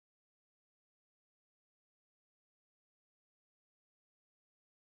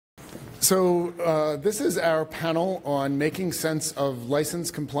This is our panel on making sense of license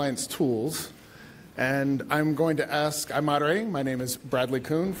compliance tools. And I'm going to ask, I'm moderating. My name is Bradley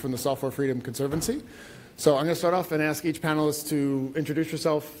Kuhn from the Software Freedom Conservancy. So I'm going to start off and ask each panelist to introduce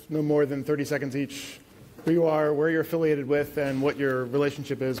yourself, no more than 30 seconds each, who you are, where you're affiliated with, and what your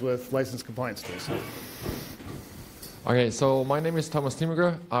relationship is with license compliance tools. Okay, so my name is Thomas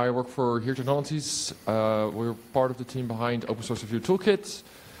Steenbergen. I work for Here Technologies. We're part of the team behind Open Source Review Toolkit.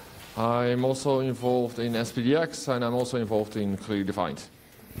 I'm also involved in SPDX, and I'm also involved in Clearly Defined.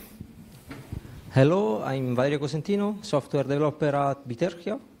 Hello, I'm Valerio Cosentino, software developer at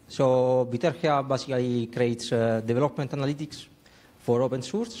Bitergia. So Bitergia basically creates development analytics for open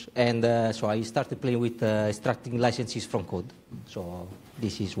source, and so I started playing with extracting licenses from code. So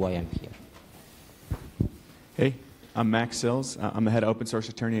this is why I'm here. Hey, I'm Max Sills. I'm the head of open source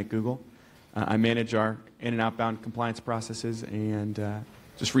attorney at Google. I manage our in- and outbound compliance processes, and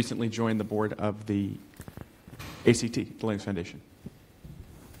just recently joined the board of the ACT, the Linux Foundation.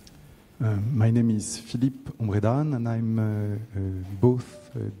 My name is Philippe Ombredanne, and I'm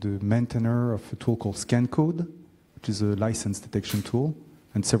both the maintainer of a tool called ScanCode, which is a license detection tool,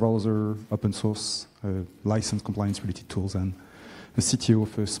 and several other open source license compliance related tools, and the CTO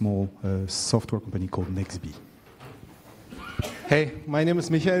of a small software company called Nextbee. Hey, my name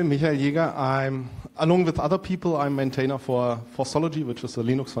is Michael Jaeger. Along with other people, I'm maintainer for FOSDEM, which is a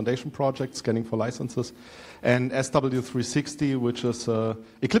Linux Foundation project scanning for licenses, and SW360, which is an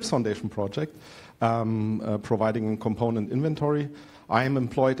Eclipse Foundation project providing component inventory. I am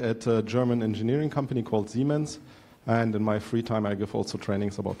employed at a German engineering company called Siemens, and in my free time I give also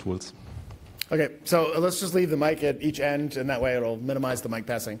trainings about tools. Okay, so let's just leave the mic at each end, and that way it'll minimize the mic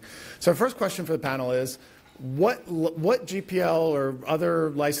passing. So our first question for the panel is, what GPL or other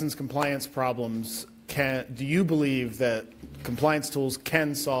license compliance problems do you believe that compliance tools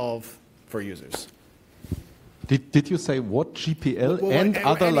can solve for users? Did you say what GPL and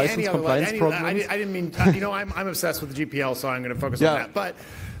other license compliance problems? I didn't mean, I'm obsessed with the GPL, so I'm going to focus on that. But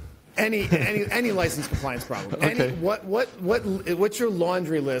any license compliance problem. Okay. What's your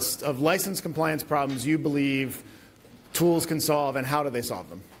laundry list of license compliance problems you believe tools can solve, and how do they solve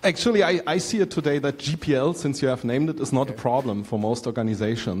them? Actually, I see it today that GPL, since you have named it, is not a problem for most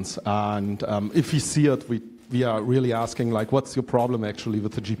organizations. And if we see it, we are really asking, like, what's your problem actually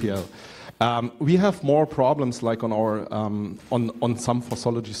with the GPL? We have more problems, like on our on some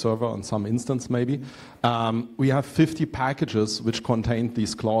Fossology server, on some instance maybe. We have 50 packages which contain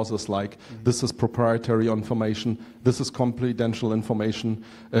these clauses like this is proprietary information, this is confidential information,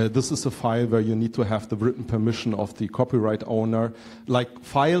 this is a file where you need to have the written permission of the copyright owner, like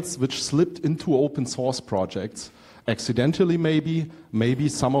files which slipped into open source projects. Accidentally, maybe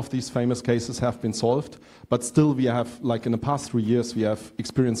some of these famous cases have been solved, but still we have, like in the past 3 years, we have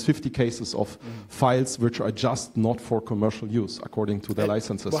experienced 50 cases of files which are just not for commercial use according to their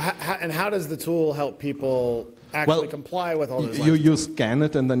licenses. Well, and how does the tool help people actually comply with all this? You scan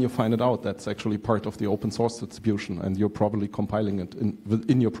it and then you find it out. That's actually part of the open source distribution, and you're probably compiling it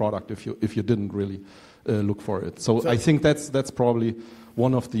in your product if you didn't really look for it. So I think that's probably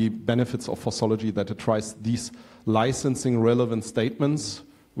one of the benefits of Fossology, that it tries these licensing relevant statements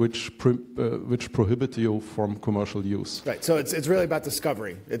which prohibit you from commercial use. Right, so it's really about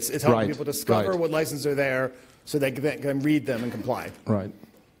discovery. It's helping people discover what licenses are there so they can read them and comply. Right.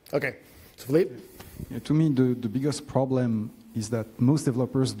 Okay, so Philippe? Yeah, to me, the biggest problem is that most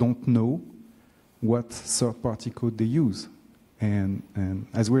developers don't know what third-party code they use. And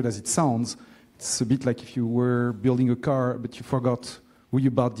as weird as it sounds, it's a bit like if you were building a car, but you forgot who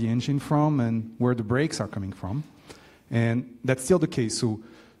you bought the engine from and where the brakes are coming from. And that's still the case. So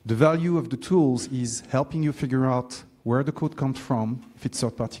the value of the tools is helping you figure out where the code comes from, if it's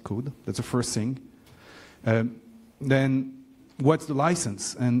third-party code. That's the first thing. Then what's the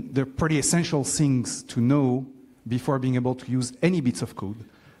license? And they're pretty essential things to know before being able to use any bits of code,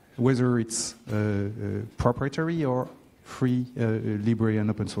 whether it's proprietary or free, libre, and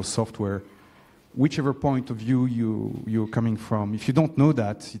open source software. Whichever point of view you're coming from, if you don't know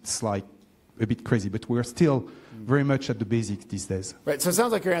that, it's like a bit crazy. But we're still very much at the basics these days. Right, so it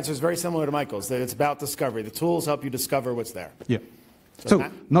sounds like your answer is very similar to Michael's, that it's about discovery. The tools help you discover what's there. Yeah. So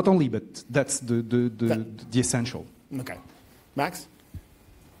not only, but that's the essential. Okay. Max?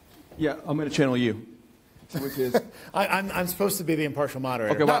 Yeah, I'm going to channel you. Which is I'm supposed to be the impartial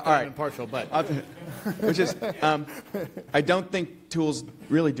moderator. Okay, well, not that all right. I'm impartial, but which is I don't think tools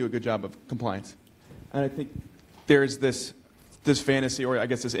really do a good job of compliance, and I think there's this fantasy, or I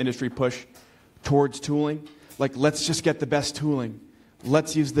guess this industry push towards tooling. Like, let's just get the best tooling,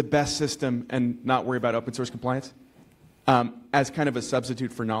 let's use the best system, and not worry about open source compliance as kind of a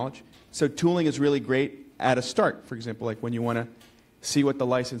substitute for knowledge. So tooling is really great at a start, for example, like when you want to see what the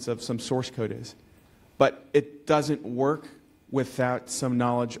license of some source code is. But it doesn't work without some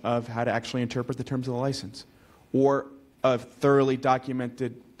knowledge of how to actually interpret the terms of the license, or a thoroughly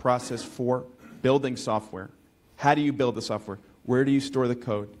documented process for building software. How do you build the software? Where do you store the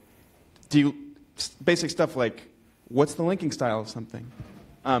code? Basic stuff like, what's the linking style of something?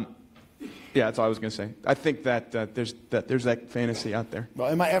 Yeah, that's all I was going to say. I think that there's that fantasy out there. Well,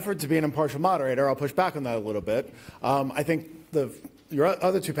 in my effort to be an impartial moderator, I'll push back on that a little bit. I think your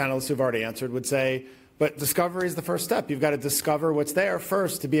other two panelists who've already answered would say, but discovery is the first step. You've got to discover what's there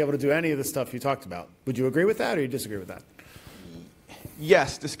first to be able to do any of the stuff you talked about. Would you agree with that, or you disagree with that?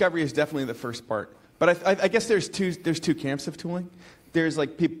 Yes, discovery is definitely the first part. But I guess there's two camps of tooling. There's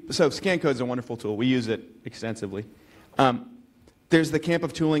like so ScanCode is a wonderful tool. We use it extensively. There's the camp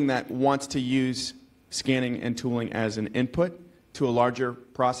of tooling that wants to use scanning and tooling as an input to a larger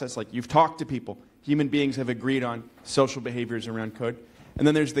process. Like you've talked to people. Human beings have agreed on social behaviors around code. And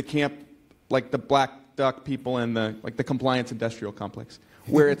then there's the camp, like the black duck people and the compliance industrial complex,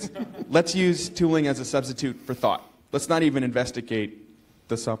 where it's let's use tooling as a substitute for thought. Let's not even investigate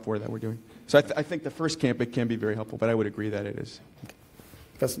the software that we're doing. So I think the first camp, it can be very helpful, but I would agree that it is.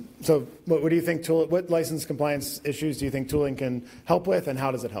 So what do you think, what license compliance issues do you think tooling can help with, and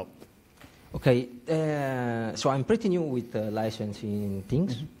how does it help? Okay, so I'm pretty new with licensing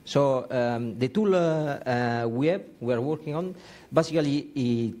things. Mm-hmm. So the tool we are working on, basically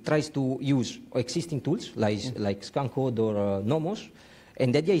it tries to use existing tools like ScanCode or Nomos,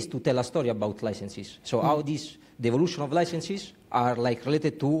 and the idea is to tell a story about licenses. So how the evolution of licenses are like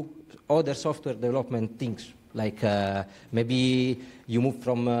related to other software development things. Like maybe you move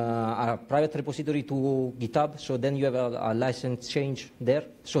from a private repository to GitHub, so then you have a license change there.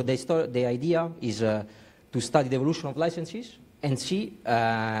 So the idea is to study the evolution of licenses and see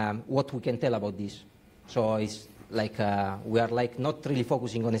what we can tell about this. So it's like we are like not really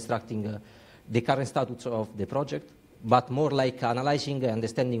focusing on extracting the current status of the project, but more like analyzing and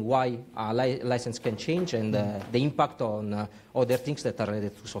understanding why a license can change and the impact on other things that are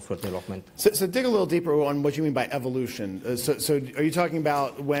related to software development. So dig a little deeper on what you mean by evolution. So are you talking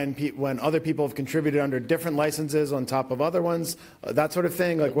about when other people have contributed under different licenses on top of other ones, that sort of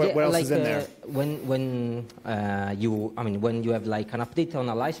thing? Like what else is in there? When you have like an update on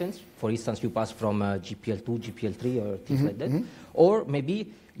a license, for instance, you pass from GPL2, GPL3 or things like that, or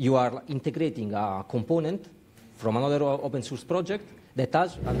maybe you are integrating a component from another open source project that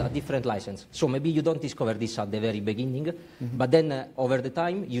has a different license. So maybe you don't discover this at the very beginning, but then over the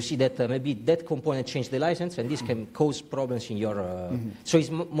time you see that maybe that component changed the license, and this can cause problems in your... So it's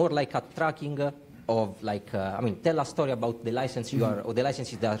more like a tracking of like, tell a story about the license you are, or the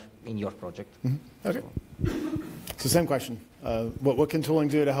licenses that are in your project. Okay. So same question. What can tooling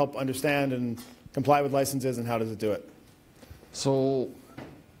do to help understand and comply with licenses, and how does it do it? So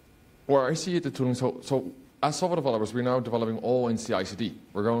where I see it, the tooling, so as software developers, we're now developing all in CI/CD.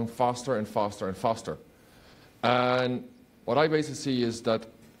 We're going faster and faster and faster. And what I basically see is that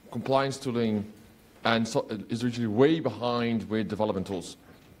compliance tooling is usually way behind with development tools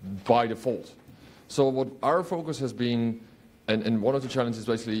by default. So what our focus has been, and one of the challenges is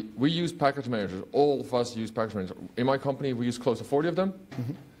basically, we use package managers. All of us use package managers. In my company, we use close to 40 of them.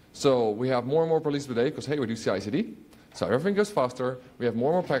 So we have more and more releases per day because, hey, we do CI/CD. So everything goes faster. We have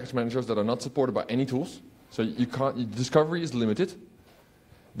more and more package managers that are not supported by any tools. So discovery is limited.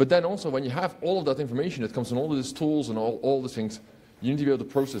 But then also when you have all of that information that comes from all of these tools and all these things, you need to be able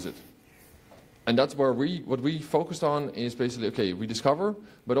to process it. And that's where what we focused on is basically, okay, we discover,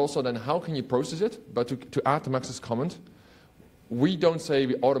 but also then how can you process it? But to add to Max's comment, we don't say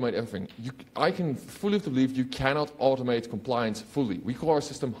we automate everything. I can fully believe you cannot automate compliance fully. We call our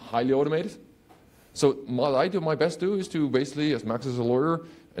system highly automated. So what I do my best to do is to basically, as Max is a lawyer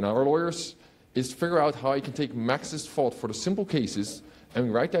and our lawyers, is figure out how I can take Max's thought for the simple cases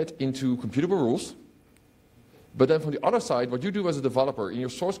and write that into computable rules. But then from the other side, what you do as a developer in your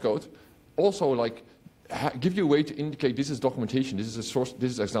source code, also like give you a way to indicate this is documentation, this is a source,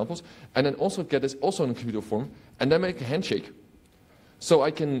 this is examples, and then also get this also in computable form, and then make a handshake. So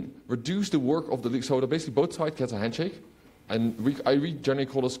I can reduce the work of the league. So that basically both sides get a handshake. And we generally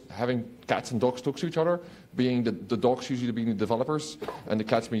call this having cats and dogs talk to each other, being the dogs usually being the developers, and the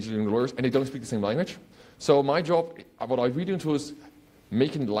cats being the lawyers, and they don't speak the same language. So my job, what I really do is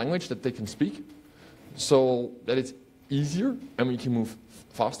making the language that they can speak, so that it's easier and we can move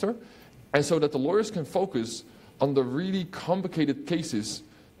faster, and so that the lawyers can focus on the really complicated cases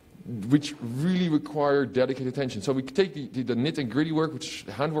which really require dedicated attention. So we take the nit and gritty work, which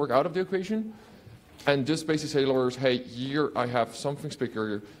handwork, out of the equation, and just basically say to lawyers, hey, here I have something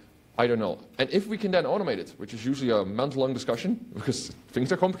particular. I don't know. And if we can then automate it, which is usually a month-long discussion, because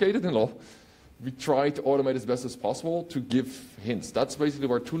things are complicated in law, we try to automate as best as possible to give hints. That's basically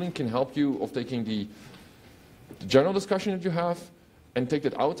where tooling can help you of taking the general discussion that you have and take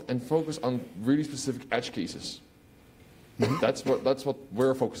that out and focus on really specific edge cases. That's what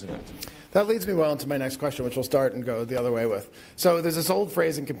we're focusing at. That leads me well into my next question, which we'll start and go the other way with. So there's this old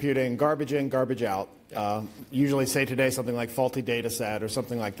phrase in computing, garbage in, garbage out. Usually say today something like faulty data set or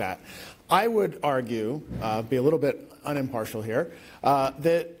something like that. I would argue, be a little bit unimpartial here,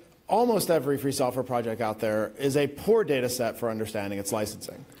 that almost every free software project out there is a poor data set for understanding its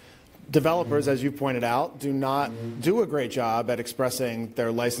licensing. Developers, as you pointed out, do not do a great job at expressing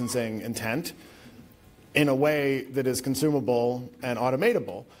their licensing intent in a way that is consumable and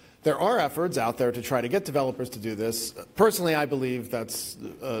automatable. There are efforts out there to try to get developers to do this. Personally, I believe that's,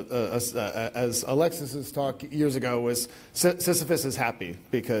 as Alexis's talk years ago was, Sisyphus is happy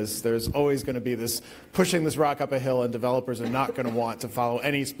because there's always going to be this pushing this rock up a hill, and developers are not going to want to follow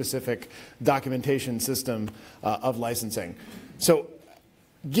any specific documentation system of licensing. So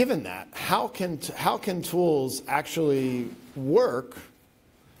given that, how can tools actually work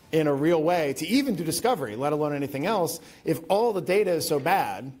in a real way to even do discovery, let alone anything else, if all the data is so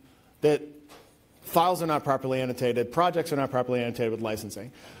bad that files are not properly annotated, projects are not properly annotated with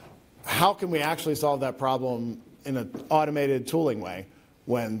licensing? How can we actually solve that problem in an automated tooling way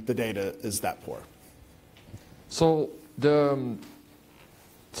when the data is that poor? So the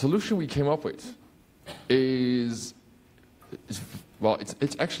solution we came up with is well,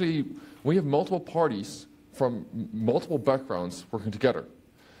 it's actually, we have multiple parties from multiple backgrounds working together.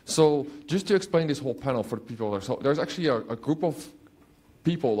 So just to explain this whole panel for the people there, so there's actually a group of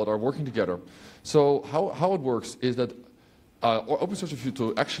people that are working together. So how it works is that our open source review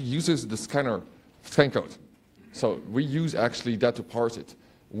tool actually uses the scan code. So we use actually that to parse it.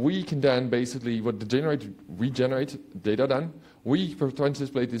 We can then basically, we generate data then. We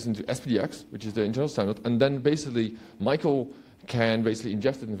translate this into SPDX, which is the internal standard, and then basically Michael can basically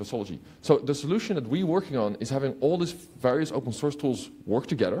ingest it in Vasology. So the solution that we're working on is having all these various open source tools work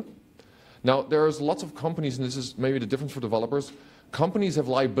together. Now, there's lots of companies, and this is maybe the difference for developers, companies have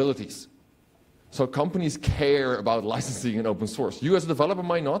liabilities. So companies care about licensing and open source. You as a developer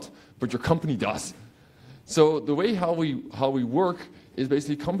might not, but your company does. So the way how we work is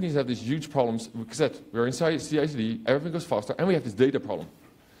basically companies have these huge problems. Because we're inside CI/CD, everything goes faster, and we have this data problem.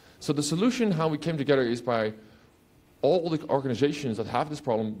 So the solution how we came together is by all the organizations that have this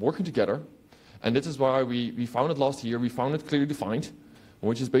problem working together, and this is why we found it last year. We found it clearly defined,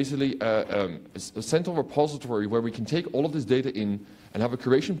 which is basically a central repository where we can take all of this data in and have a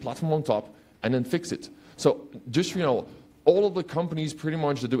curation platform on top and then fix it. So just, you know, all of the companies pretty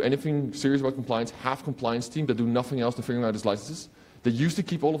much that do anything serious about compliance have compliance teams that do nothing else than figuring out these licenses. They used to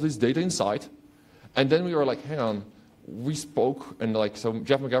keep all of this data inside, and then we were like, hang on, we spoke, and like, so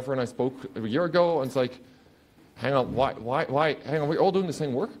Jeff McGaffer and I spoke a year ago, and it's like, hang on, why, hang on, we're all doing the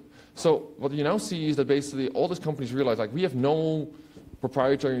same work? So what you now see is that basically all these companies realize, like, we have no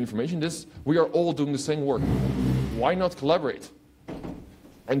proprietary information, we are all doing the same work. Why not collaborate?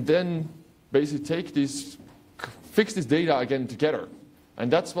 And then basically fix this data again together.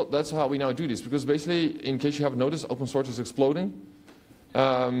 And that's how we now do this, because basically, in case you haven't noticed, open source is exploding.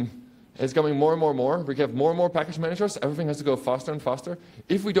 It's coming more and more and more. We have more and more package managers. Everything has to go faster and faster.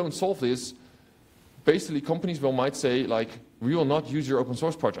 If we don't solve this, basically companies might say, like, we will not use your open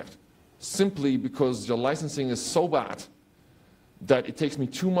source project, simply because your licensing is so bad that it takes me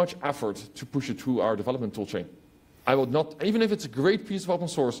too much effort to push it through our development tool chain. I will not, even if it's a great piece of open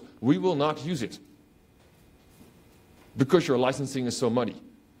source, we will not use it because your licensing is so muddy.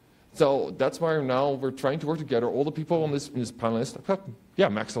 So that's why now we're trying to work together, all the people on this panelist, yeah,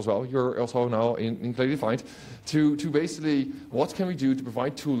 Max as well, you're also now in Clearly Defined, to basically, what can we do to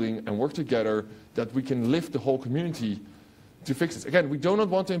provide tooling and work together that we can lift the whole community to fix this. Again, we do not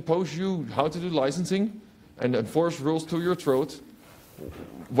want to impose you how to do licensing and enforce rules to your throat.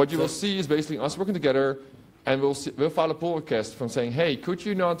 What you will see is basically us working together, and we'll file a pull request from saying, hey, could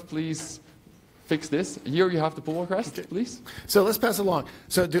you not please fix this? Here you have the pull request, please. So let's pass along.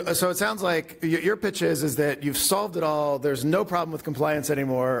 So it sounds like your pitch is that you've solved it all. There's no problem with compliance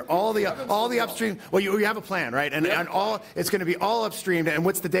anymore. All the upstream. Well, you have a plan, right? And all it's going to be all upstreamed. And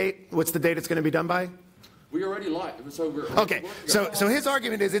what's the date? What's the date it's going to be done by? We already live. So we're okay. So his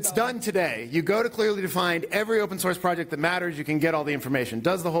argument is it's done today. You go to Clearly Defined. Every open source project that matters, you can get all the information.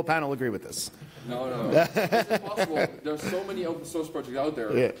 Does the whole panel agree with this? No. It's impossible. There's so many open source projects out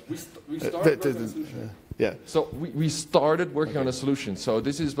there. Yeah. We started working on a solution. Yeah. So we started working on a solution. So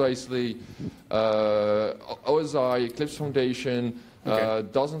this is basically OSI, Eclipse Foundation, Okay.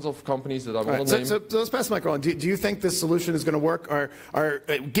 Dozens of companies that I All want right, to name. so let's pass the mic on. Do you think this solution is going to work?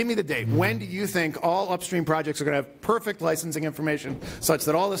 Give me the date. When do you think all upstream projects are going to have perfect licensing information such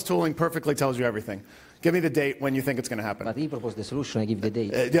that all this tooling perfectly tells you everything? Give me the date when you think it's going to happen. But he proposed the solution, I give the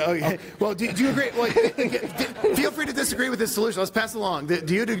date. Okay. Well, do you agree? Well, feel free to disagree with this solution. Let's pass it along.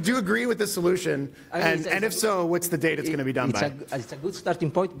 Do you agree with this solution? And if so, what's the date it's going to be done by? It's a good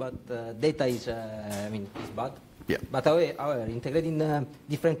starting point, but data is, is bad. Yeah. But however, integrating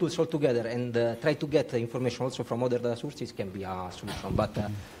different tools all together and try to get information also from other data sources can be a solution. But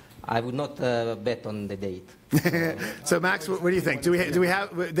I would not bet on the date. So, Max, what do you think? Do we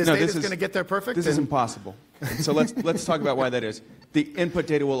have this data is going to get there perfect? This is impossible. So let's talk about why that is. The input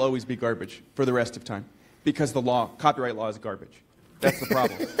data will always be garbage for the rest of time because the law, copyright law, is garbage. That's the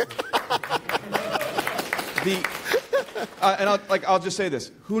problem. I'll just say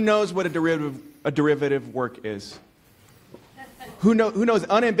this: who knows what a derivative work is? Who knows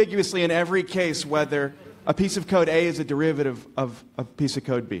unambiguously in every case whether a piece of code A is a derivative of a piece of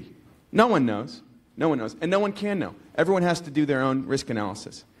code B? No one knows. No one knows. And no one can know. Everyone has to do their own risk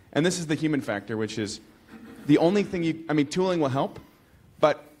analysis. And this is the human factor, which is the only thing tooling will help,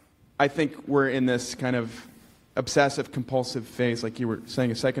 but I think we're in this kind of obsessive compulsive phase, like you were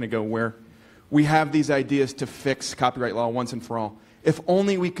saying a second ago, where we have these ideas to fix copyright law once and for all. If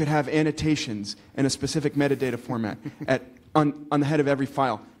only we could have annotations in a specific metadata format on the head of every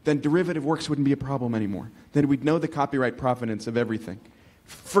file, then derivative works wouldn't be a problem anymore. Then we'd know the copyright provenance of everything.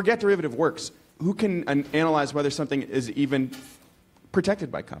 Forget derivative works. Who can analyze whether something is even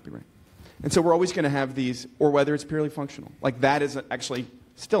protected by copyright? And so we're always going to have these, or whether it's purely functional. Like that is actually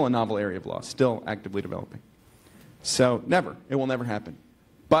still a novel area of law, still actively developing. So never. It will never happen.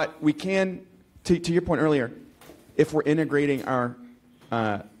 But we can, to your point earlier, if we're integrating our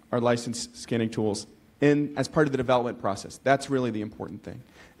license scanning tools in as part of the development process, that's really the important thing,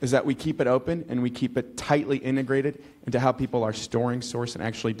 is that we keep it open and we keep it tightly integrated into how people are storing source and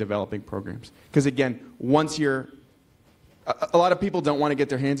actually developing programs. Because again, once you're, a lot of people don't want to get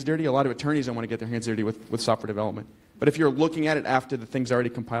their hands dirty, a lot of attorneys don't want to get their hands dirty with software development. But if you're looking at it after the thing's already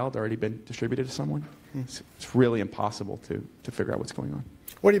compiled, already been distributed to someone, it's really impossible to figure out what's going on.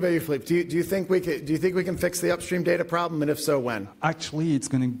 What about you, Philippe? Do you think we can fix the upstream data problem, and if so, when? Actually, it's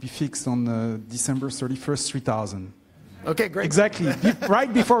going to be fixed on December 31st, 3000. Okay, great. Exactly,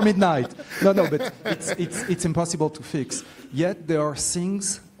 right before midnight. No, but it's impossible to fix. Yet there are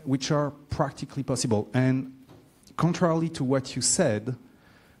things which are practically possible. And contrarily to what you said,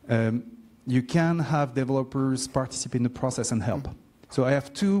 you can have developers participate in the process and help. So I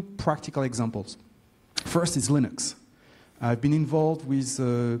have two practical examples. First is Linux. I've been involved with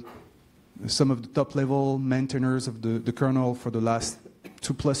some of the top-level maintainers of the kernel for the last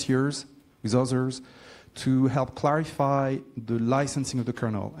 2+ years, with others, to help clarify the licensing of the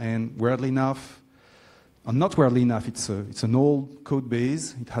kernel. And weirdly enough, not weirdly enough, it's an old code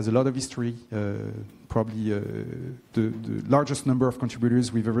base. It has a lot of history, probably the largest number of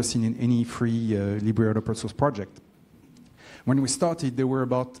contributors we've ever seen in any free liberated open source project. When we started, there were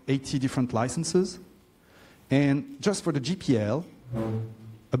about 80 different licenses. And just for the GPL,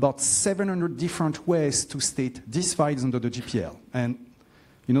 about 700 different ways to state this file is under the GPL. And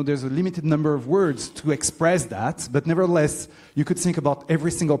there's a limited number of words to express that, but nevertheless, you could think about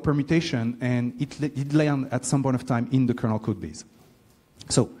every single permutation, and it land at some point of time in the kernel code base.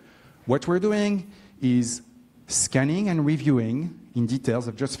 So what we're doing is scanning and reviewing in details.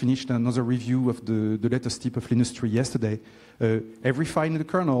 I've just finished another review of the latest tip of Linux 3 yesterday. Every file in the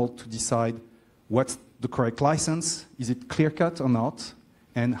kernel to decide what's the correct license, is it clear-cut or not,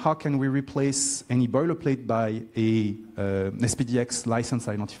 and how can we replace any boilerplate by an SPDX license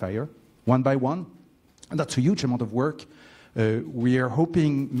identifier, one by one. And that's a huge amount of work. We are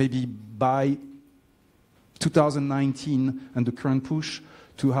hoping maybe by 2019 and the current push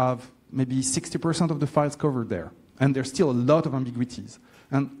to have maybe 60% of the files covered there. And there's still a lot of ambiguities.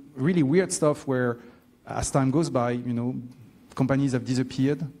 And really weird stuff where, as time goes by, companies have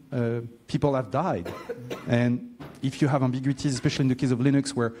disappeared, people have died. And if you have ambiguities, especially in the case of Linux,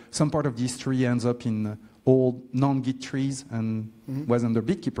 where some part of the history ends up in old non-Git trees and was under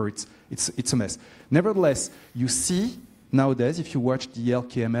Bitkeeper, it's a mess. Nevertheless, you see nowadays, if you watch the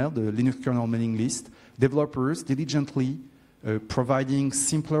LKML, the Linux kernel mailing list, developers diligently providing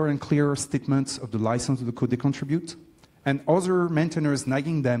simpler and clearer statements of the license of the code they contribute, and other maintainers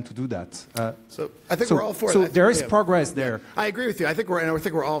nagging them to do that. So I think we're all for So that. there is progress there. I agree with you. I think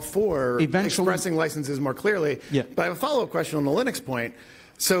we're all for expressing licenses more clearly. Yeah. But I have a follow-up question on the Linux point.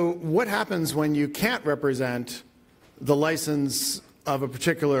 So what happens when you can't represent the license of a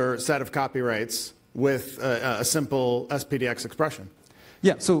particular set of copyrights with a simple SPDX expression.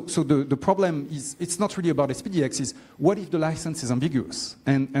 Yeah, so the problem is, it's not really about SPDX, is what if the license is ambiguous?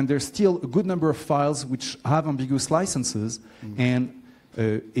 And there's still a good number of files which have ambiguous licenses, and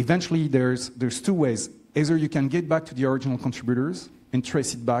eventually there's two ways. Either you can get back to the original contributors and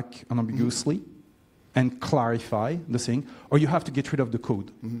trace it back unambiguously and clarify the thing, or you have to get rid of the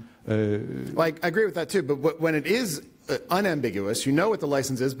code. Well, I agree with that too, but when it is unambiguous, you know what the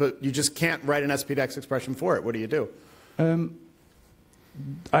license is, but you just can't write an SPDX expression for it. What do you do?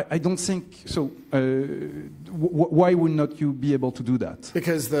 I don't think so. Why would not you be able to do that?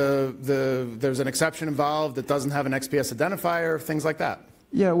 Because there's an exception involved that doesn't have an XPS identifier, things like that.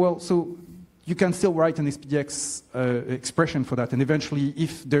 Yeah, well, so you can still write an SPDX expression for that, and eventually,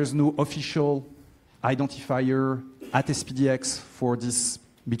 if there's no official identifier at SPDX for this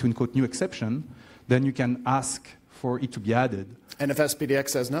between quote new exception, then you can ask for it to be added. And if SPDX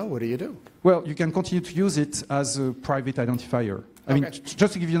says no, what do you do? Well, you can continue to use it as a private identifier. I mean,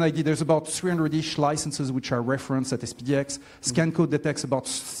 just to give you an idea, there's about 300-ish licenses which are referenced at SPDX. Scan code detects about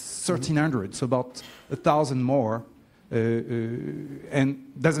 1,300, so about 1,000 more.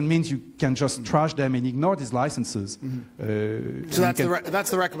 And doesn't mean you can just trash them and ignore these licenses. So that's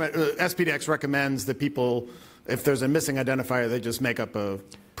the recommend. SPDX recommends that people, if there's a missing identifier, they just make up a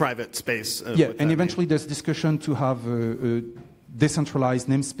private space. Yeah, and eventually there's discussion to have decentralized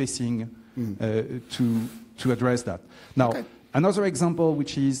namespacing to address that. Now, another example,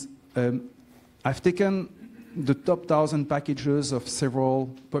 which is I've taken the top 1,000 packages of several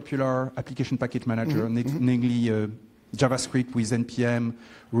popular application package manager, namely JavaScript with NPM,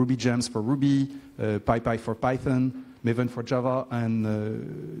 Ruby Gems for Ruby, PyPy for Python, Maven for Java, and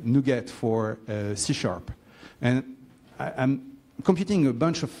NuGet for C#. And I'm computing a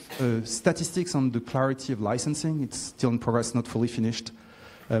bunch of statistics on the clarity of licensing. It's still in progress, not fully finished.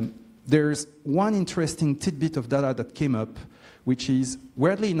 There's one interesting tidbit of data that came up, which is,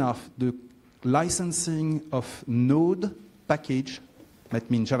 weirdly enough, the licensing of Node package, that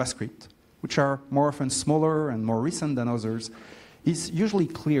means JavaScript, which are more often smaller and more recent than others, is usually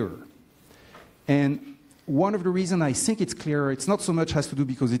clearer. And one of the reasons I think it's clearer, it's not so much has to do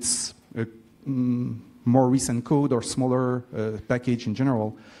because it's a more recent code or smaller package in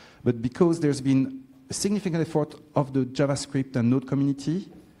general, but because there's been a significant effort of the JavaScript and Node community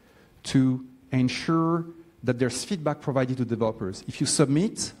to ensure that there's feedback provided to developers. If you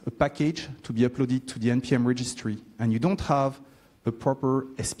submit a package to be uploaded to the NPM registry and you don't have a proper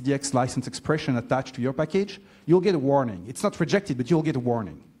SPDX license expression attached to your package, you'll get a warning. It's not rejected, but you'll get a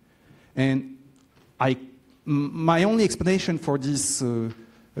warning. And my only explanation for this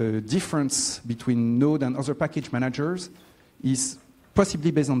difference between Node and other package managers is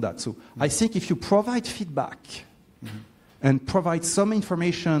possibly based on that. So I think if you provide feedback and provide some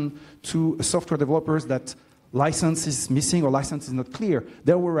information to software developers that license is missing or license is not clear,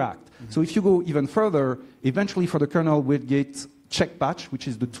 they will react. So if you go even further, eventually for the kernel, we'll get check patch, which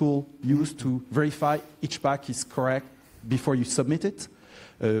is the tool used to verify each pack is correct before you submit it,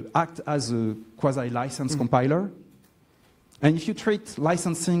 act as a quasi-license compiler. And if you treat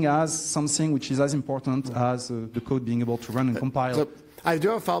licensing as something which is as important as the code being able to run and compile. So I do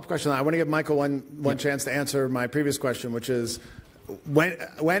have a follow-up question. I want to give Michael one chance to answer my previous question, which is,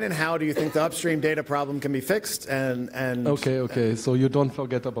 when and how do you think the upstream data problem can be fixed? Okay. So you don't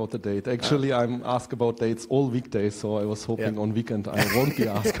forget about the date. Actually, I'm asked about dates all weekdays, so I was hoping on weekend I won't be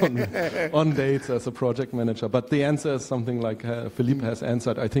asked on dates as a project manager. But the answer is something like Philippe has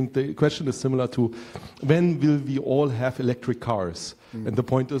answered. I think the question is similar to, when will we all have electric cars? And the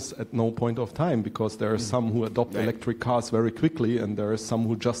point is, at no point of time, because there are some who adopt electric cars very quickly, and there are some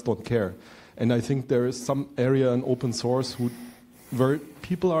who just don't care. And I think there is some area in open source where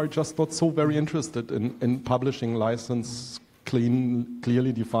people are just not so very interested in publishing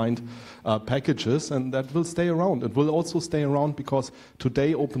clearly defined packages, and that will stay around. It will also stay around because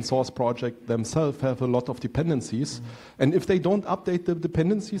today open source projects themselves have a lot of dependencies, and if they don't update the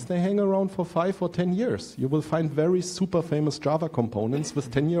dependencies, they hang around for 5 or 10 years. You will find very super famous Java components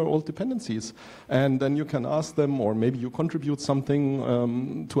with 10-year-old dependencies, and then you can ask them, or maybe you contribute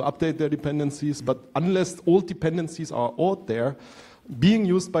something to update their dependencies, but unless old dependencies are out there, being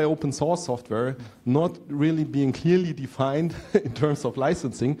used by open source software, not really being clearly defined in terms of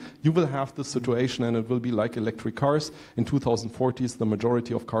licensing, you will have this situation, and it will be like electric cars. In 2040s, the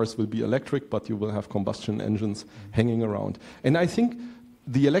majority of cars will be electric, but you will have combustion engines hanging around. And I think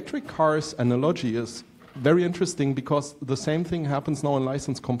the electric cars analogy is very interesting because the same thing happens now in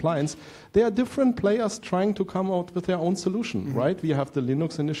license compliance. There are different players trying to come out with their own solution, right? We have the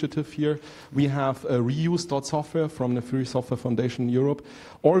Linux initiative here. We have reuse.software from the Free Software Foundation Europe.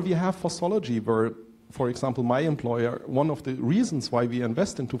 Or we have Fossology, where, for example, my employer, one of the reasons why we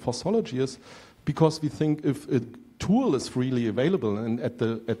invest into Fossology is because we think if a tool is freely available, and at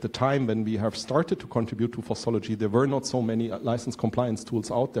the time when we have started to contribute to Fossology, there were not so many license compliance tools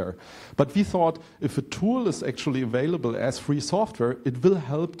out there. But we thought if a tool is actually available as free software, it will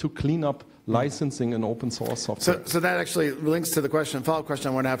help to clean up licensing and open source software. So that actually links to the follow-up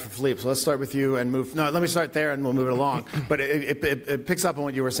question I want to have for Philippe. So let's start with you and move. No, let me start there and we'll move it along. But it picks up on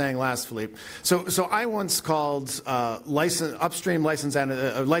what you were saying last, Philippe. So I once called upstream license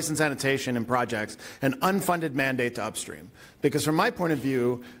annotation in projects an unfunded mandate to upstream. Because from my point of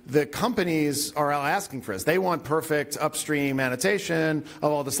view, the companies are asking for this. They want perfect upstream annotation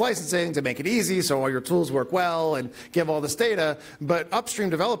of all this licensing to make it easy so all your tools work well and give all this data. But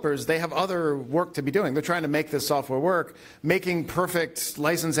upstream developers, they have other work to be doing. They're trying to make this software work. Making perfect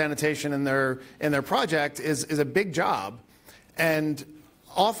license annotation in their project is a big job. And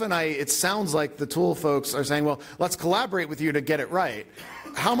often it sounds like the tool folks are saying, well, let's collaborate with you to get it right.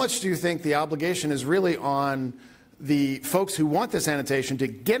 How much do you think the obligation is really on the folks who want this annotation to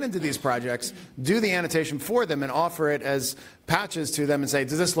get into these projects, do the annotation for them and offer it as patches to them and say,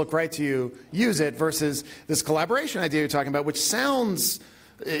 does this look right to you? Use it, versus this collaboration idea you're talking about, which sounds,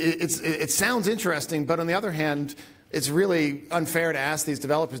 it sounds interesting, but on the other hand, it's really unfair to ask these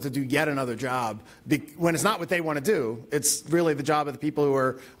developers to do yet another job when it's not what they want to do. It's really the job of the people who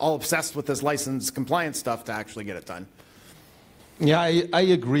are all obsessed with this license compliance stuff to actually get it done. Yeah, I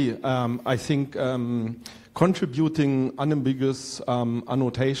agree. I think contributing unambiguous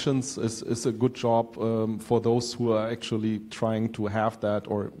annotations is a good job for those who are actually trying to have that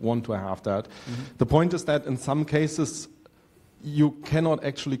or want to have that. Mm-hmm. The point is that in some cases you cannot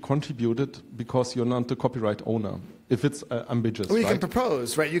actually contribute it because you're not the copyright owner. If it's ambiguous, well, you right? can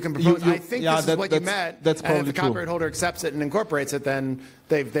propose, right? You can propose. I think this is what you meant. That's probably and if the copyright holder accepts it and incorporates it, then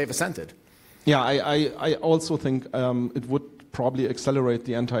they've assented. Yeah, I also think it would probably accelerate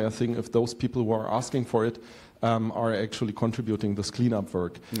the entire thing if those people who are asking for it are actually contributing this cleanup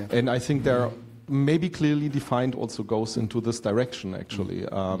work. Yeah. And I think there maybe clearly defined also goes into this direction actually,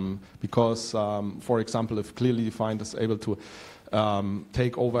 because, for example, if clearly defined is able to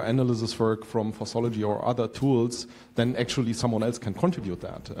take over analysis work from Fossology or other tools, then actually someone else can contribute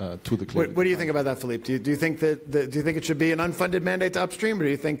that to the cleanup. What do you think about that, Philippe? Do you think do you think it should be an unfunded mandate to upstream, or do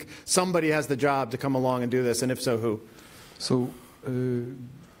you think somebody has the job to come along and do this, and if so, who? So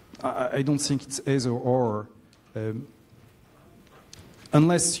I don't think it's either or.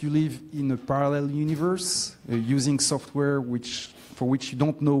 Unless you live in a parallel universe using software for which you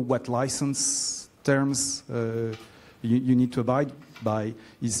don't know what license terms you need to abide by,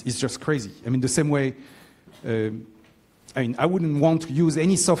 is just crazy. I mean, the same way, I wouldn't want to use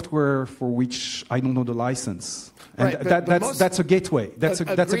any software for which I don't know the license. And right, that's a gateway. That's a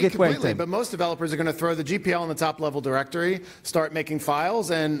gateway. Completely, but most developers are going to throw the GPL in the top level directory, start making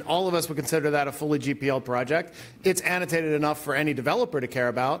files, and all of us would consider that a fully GPL project. It's annotated enough for any developer to care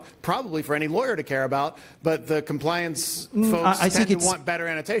about, probably for any lawyer to care about, but the compliance folks tend to want better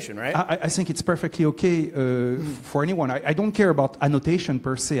annotation, right? I think it's perfectly okay for anyone. I don't care about annotation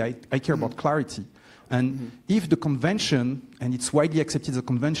per se. I care about clarity. And if the convention, and it's widely accepted the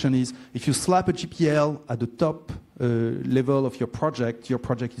convention is, if you slap a GPL at the top level of your project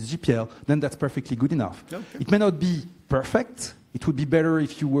is GPL, then that's perfectly good enough. Okay. It may not be perfect. It would be better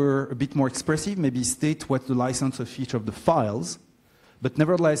if you were a bit more expressive, maybe state what the license of each of the files. But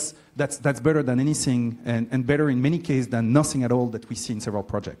nevertheless, that's better than anything, and better in many cases than nothing at all that we see in several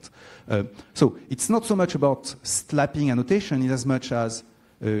projects. So it's not so much about slapping annotation as much as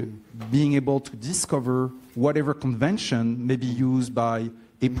being able to discover whatever convention may be used by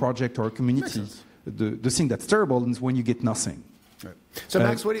a project or a community. The thing that's terrible is when you get nothing. Right. So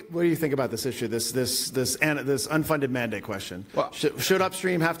Max, what do you think about this issue, this unfunded mandate question? Well, should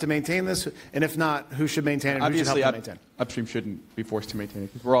upstream have to maintain this? And if not, who should maintain it? Obviously, who should help maintain? Upstream shouldn't be forced to maintain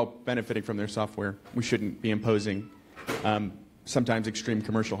it because we're all benefiting from their software. We shouldn't be imposing sometimes extreme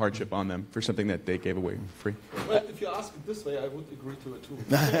commercial hardship on them for something that they gave away free. Well, if you ask it this way, I would agree to it too.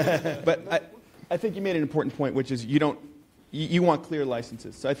 But I think you made an important point, which is you want clear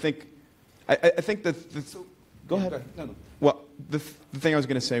licenses. So I think that go ahead. No. Well, the thing I was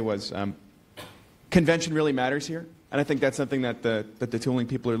going to say was convention really matters here, and I think that's something that the tooling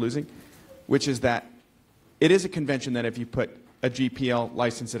people are losing, which is that it is a convention that if you put a GPL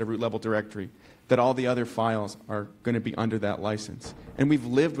license at a root level directory, that all the other files are going to be under that license. And we've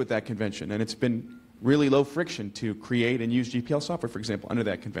lived with that convention, and it's been really low friction to create and use GPL software, for example, under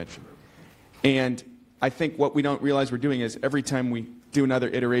that convention. And I think what we don't realize we're doing is every time we do another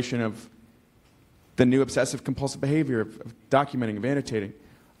iteration of the new obsessive compulsive behavior of documenting, of annotating,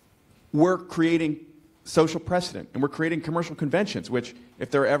 we're creating social precedent, and we're creating commercial conventions, which, if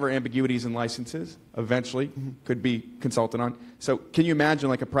there are ever ambiguities in licenses, eventually could be consulted on. So can you imagine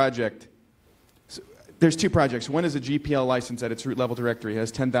like a project? So there's two projects. One is a GPL license at its root level directory. It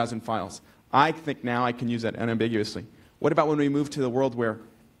has 10,000 files. I think now I can use that unambiguously. What about when we move to the world where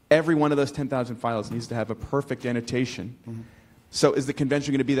every one of those 10,000 files needs to have a perfect annotation? So is the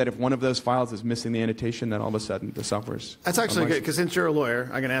convention going to be that if one of those files is missing the annotation, then all of a sudden the software's... That's actually good, because since you're a lawyer,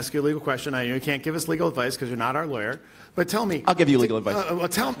 I'm going to ask you a legal question. I know you can't give us legal advice because you're not our lawyer, but tell me... I'll give you legal advice. Well,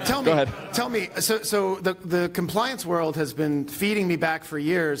 tell me. Go ahead. Tell me, so the compliance world has been feeding me back for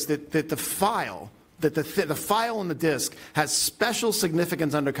years that the file... that the file on the disk has special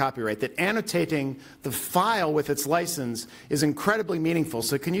significance under copyright, that annotating the file with its license is incredibly meaningful.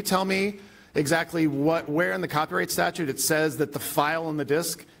 So can you tell me exactly where in the copyright statute it says that the file on the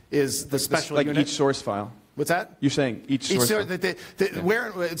disk is the special like unit? each source file. What's that? You're saying each source file.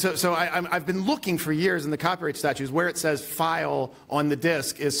 I've been looking for years in the copyright statutes where it says file on the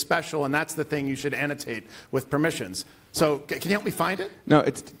disk is special, and that's the thing you should annotate with permissions. So can you help me find it? No,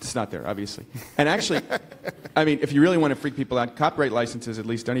 it's not there, obviously. And actually, I mean, if you really want to freak people out, copyright licenses at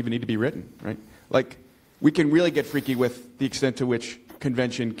least don't even need to be written, right? Like, we can really get freaky with the extent to which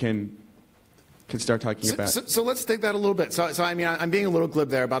convention can start talking about. So let's take that a little bit. So I mean, I'm being a little glib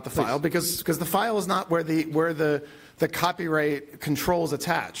there about the file because the file is not where the copyright controls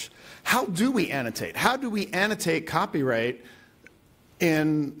attach. How do we annotate? How do we annotate copyright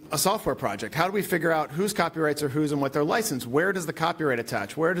in a software project? How do we figure out whose copyrights are whose and what they're licensed? Where does the copyright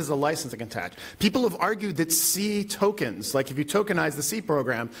attach? Where does the licensing attach? People have argued that C tokens, like if you tokenize the C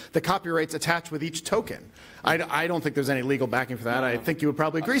program, the copyrights attach with each token. I don't think there's any legal backing for that. I think you would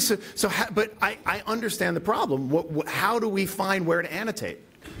probably agree. But I understand the problem. How do we find where to annotate?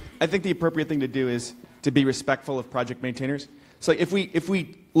 I think the appropriate thing to do is to be respectful of project maintainers. So if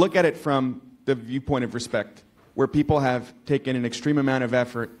we look at it from the viewpoint of respect, where people have taken an extreme amount of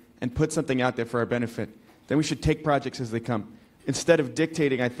effort and put something out there for our benefit, then we should take projects as they come. Instead of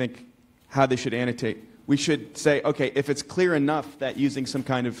dictating, I think, how they should annotate, we should say, okay, if it's clear enough that using some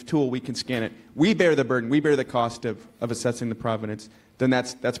kind of tool we can scan it, we bear the burden, we bear the cost of assessing the provenance, then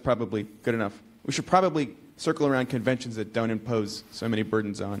that's probably good enough. We should probably circle around conventions that don't impose so many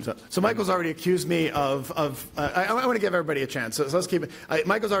burdens on. So Michael's already accused me of I want to give everybody a chance. So let's keep it.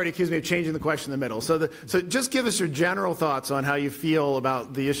 Michael's already accused me of changing the question in the middle. So just give us your general thoughts on how you feel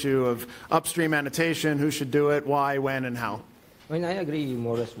about the issue of upstream annotation, who should do it, why, when, and how. I mean, I agree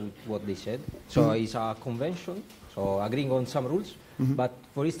more or less with what they said. So it's a convention, so agreeing on some rules. But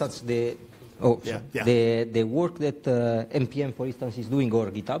for instance, the work that NPM, for instance, is doing,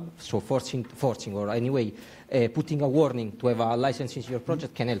 or GitHub, so forcing or anyway, putting a warning to have a license in your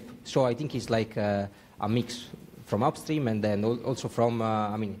project can help. So I think it's like a mix from upstream and then also from,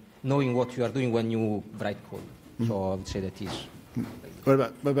 I mean, knowing what you are doing when you write code. So I would say that is.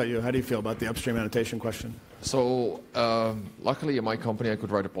 What about you? How do you feel about the upstream annotation question? So luckily in my company I could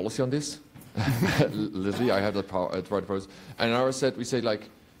write a policy on this. Literally, I had the power to write a policy. And in our set we say like,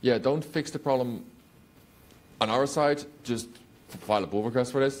 yeah, don't fix the problem on our side, just file a pull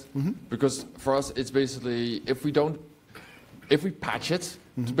request for this. Because for us it's basically, if we patch it,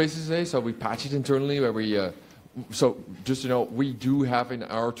 to basically say, so we patch it internally where we, so just, you know, we do have in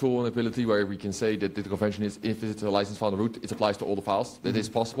our tool an ability where we can say that the convention is, if it's a license file on the root, it applies to all the files. That is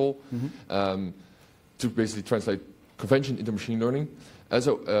possible. To basically translate convention into machine learning. And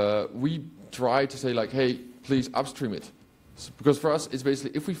so we try to say like, hey, please upstream it. So, because for us, it's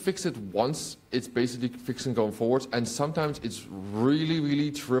basically, if we fix it once, it's basically fixing going forward. And sometimes it's really, really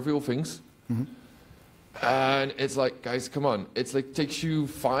trivial things. And it's like, guys, come on. It's like, takes you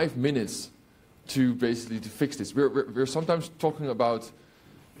 5 minutes to basically to fix this. We're sometimes talking about,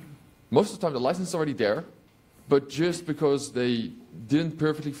 most of the time the license is already there, but just because they didn't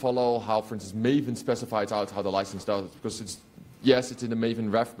perfectly follow how, for instance, Maven specifies out how the license does it, because it's, yes, it's in the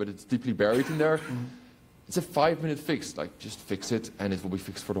Maven ref, but it's deeply buried in there. It's a 5-minute fix. Like, just fix it, and it will be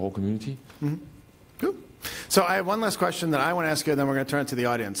fixed for the whole community. Cool. So I have one last question that I want to ask you, and then we're going to turn it to the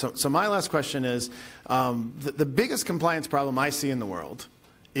audience. So my last question is, the biggest compliance problem I see in the world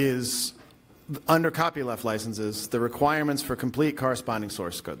is, under copyleft licenses, the requirements for complete corresponding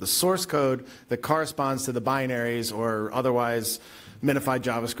source code. The source code that corresponds to the binaries or otherwise minified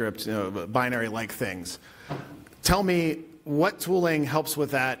JavaScript, you know, binary-like things. Tell me what tooling helps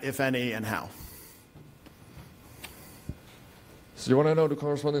with that, if any, and how. So you want to know the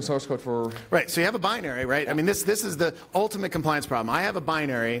corresponding source code for... Right, so you have a binary, right? I mean, this is the ultimate compliance problem. I have a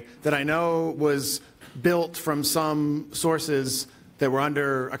binary that I know was built from some sources that were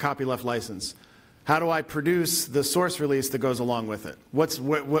under a copyleft license. How do I produce the source release that goes along with it? What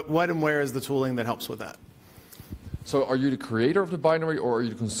and where is the tooling that helps with that? So are you the creator of the binary or are you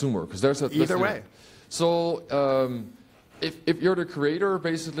the consumer? Because there's either way. So if you're the creator,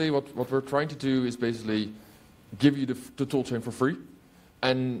 basically what we're trying to do is basically give you the tool chain for free.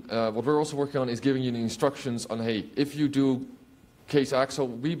 And what we're also working on is giving you the instructions on, hey, if you do case X, so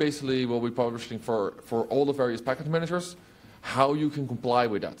we basically will be publishing for all the various package managers how you can comply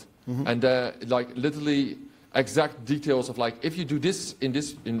with that. Mm-hmm. And like literally exact details of like, if you do this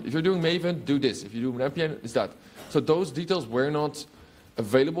if you're doing Maven, do this. If you do an NPM, it's that. So those details were not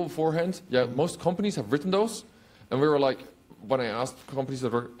available beforehand. Yeah, most companies have written those. And we were like, when I asked companies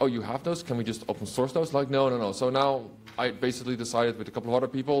that were, oh, you have those? Can we just open source those? Like, no. So now I basically decided with a couple of other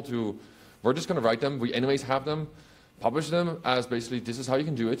people we're just going to write them. We anyways have them, publish them as basically this is how you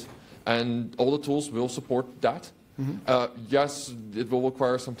can do it. And all the tools will support that. Mm-hmm. Yes, it will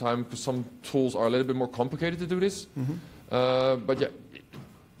require some time because some tools are a little bit more complicated to do this. Mm-hmm. But yeah,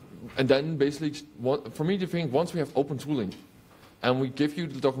 and then basically, for me, the thing, once we have open tooling and we give you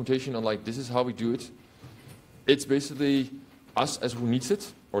the documentation on like, this is how we do it, it's basically us as who needs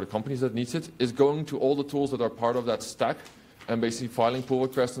it, or the companies that needs it, is going to all the tools that are part of that stack and basically filing pull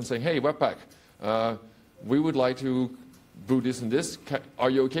requests and saying, hey, Webpack, we would like to do this and this. Are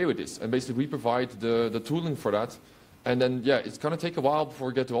you okay with this? And basically we provide the tooling for that. And then, yeah, it's going to take a while before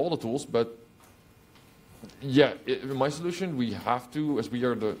we get to all the tools, but yeah, in my solution, we have to, as we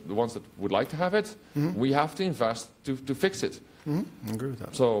are the ones that would like to have it, mm-hmm. we have to invest to fix it. Mm-hmm. I agree with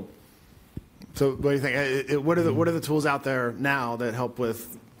that. So what do you think? What are the tools out there now that help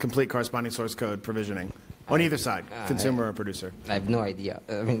with complete corresponding source code provisioning on either side, consumer or producer? I have no idea.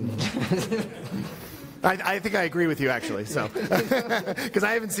 I mean, I think I agree with you actually. So because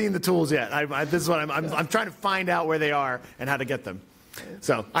I haven't seen the tools yet. This is what I'm trying to find out where they are and how to get them.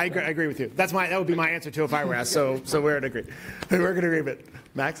 So I agree with you. That would be my answer too if I were asked. So we're in agreement. We're in agreement.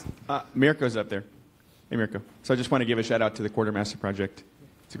 Max? Mirko's up there. Hey, Mirko. So I just want to give a shout out to the Quartermaster project.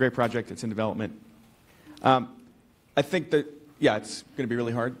 It's a great project. It's in development. I think that, yeah, it's going to be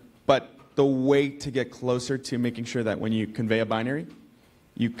really hard. But the way to get closer to making sure that when you convey a binary,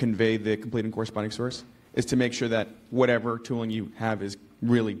 you convey the complete and corresponding source, is to make sure that whatever tooling you have is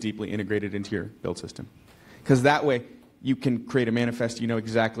really deeply integrated into your build system. Because that way, you can create a manifest. You know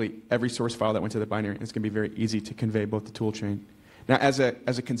exactly every source file that went to the binary. And it's going to be very easy to convey both the tool chain. Now, as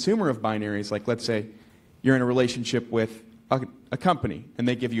a consumer of binaries, like let's say you're in a relationship with a company, and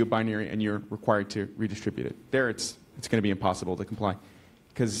they give you a binary, and you're required to redistribute it. There, it's going to be impossible to comply,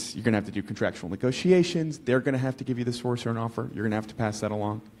 because you're going to have to do contractual negotiations. They're going to have to give you the source or an offer. You're going to have to pass that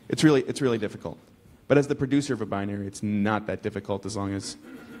along. It's really difficult. But as the producer of a binary, it's not that difficult as long as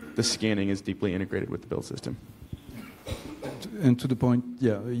the scanning is deeply integrated with the build system. And to the point,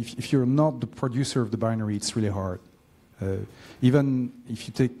 yeah, if you're not the producer of the binary, it's really hard. Even if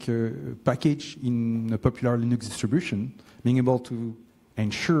you take a package in a popular Linux distribution, being able to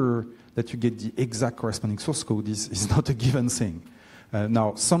ensure that you get the exact corresponding source code is not a given thing.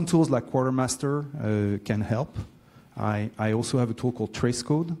 Now, some tools like Quartermaster can help. I also have a tool called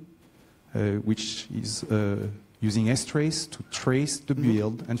TraceCode, which is using strace to trace the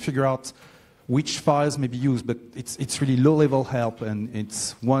build and figure out which files may be used, but it's really low-level help, and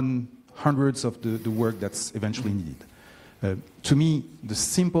it's 1/100 of the work that's eventually needed. To me, the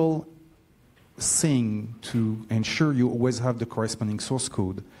simple thing to ensure you always have the corresponding source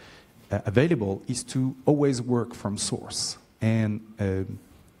code available is to always work from source. And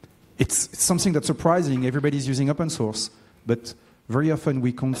it's something that's surprising. Everybody's using open source, but very often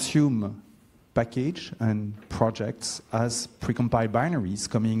we consume package and projects as precompiled binaries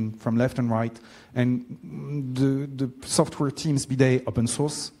coming from left and right. And the software teams, be they open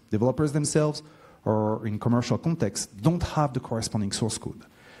source developers themselves or in commercial context, don't have the corresponding source code.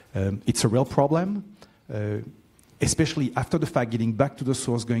 It's a real problem, especially after the fact. Getting back to the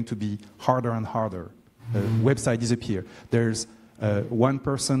source is going to be harder and harder. Website disappear. There's one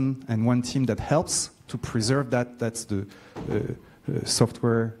person and one team that helps to preserve that. That's the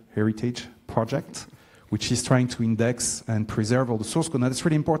Software Heritage Project, which is trying to index and preserve all the source code. Now, that's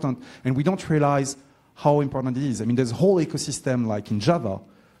really important, and we don't realize how important it is. I mean, there's a whole ecosystem, like in Java,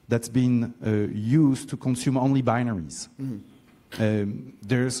 that's been used to consume only binaries. Mm-hmm.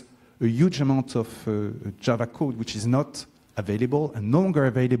 There's a huge amount of Java code which is not available and no longer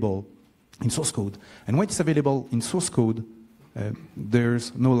available in source code. And when it's available in source code,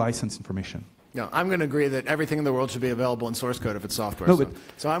 there's no license information. No, I'm going to agree that everything in the world should be available in source code if it's software. No, so, but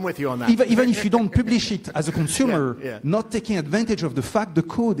so I'm with you on that. Even if you don't publish it as a consumer, Yeah. not taking advantage of the fact the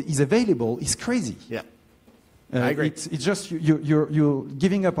code is available is crazy. Yeah. I agree. It's just you're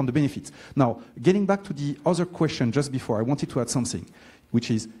giving up on the benefits. Now, getting back to the other question just before, I wanted to add something, which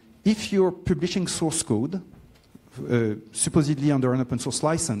is if you're publishing source code, supposedly under an open source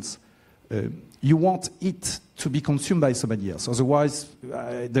license, you want it to be consumed by somebody else. Otherwise,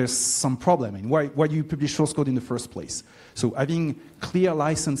 there's some problem. And why do you publish source code in the first place? So having clear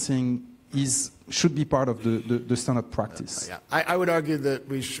licensing should be part of the standard practice. Yeah. I would argue that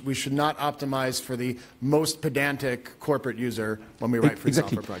we should not optimize for the most pedantic corporate user when we write free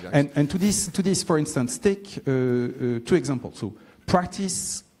software projects. And to this, for instance, take 2 examples. So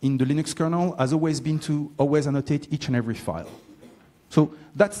practice in the Linux kernel has always been to always annotate each and every file. So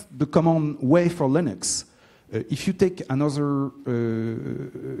that's the common way for Linux. If you take another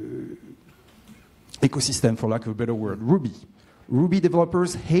ecosystem, for lack of a better word, Ruby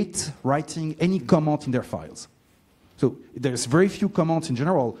developers hate writing any comment in their files. So there's very few comments in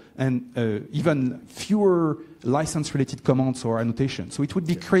general, and even fewer license-related comments or annotations. So it would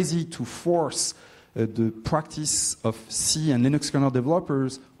be crazy to force the practice of C and Linux kernel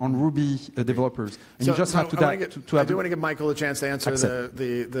developers on Ruby developers. And you just have to have... I do want to give Michael a chance to answer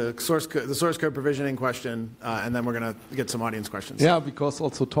the source code provisioning question, and then we're going to get some audience questions. Yeah, because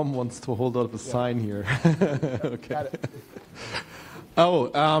also Tom wants to hold up a sign here. Okay. Got it.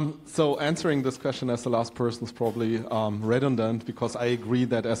 So answering this question as the last person is probably redundant, because I agree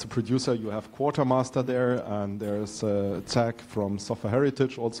that as a producer you have Quartermaster there, and there's Zach from Software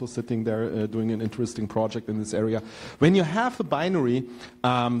Heritage also sitting there doing an interesting project in this area. When you have a binary,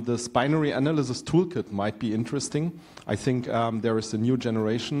 this binary analysis toolkit might be interesting. I think there is a new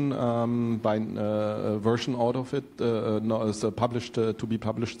generation version out of it, is published to be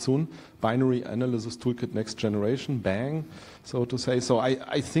published soon. Binary analysis toolkit next generation, bang, so to say. So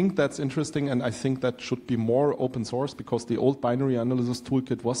I think that's interesting, and I think that should be more open source, because the old binary analysis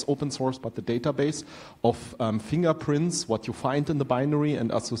toolkit was open source, but the database of fingerprints, what you find in the binary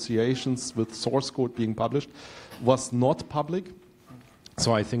and associations with source code being published, was not public.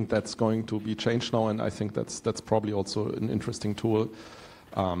 So I think that's going to be changed now, and I think that's probably also an interesting tool.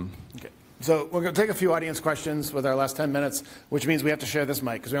 Okay. So we're going to take a few audience questions with our last 10 minutes, which means we have to share this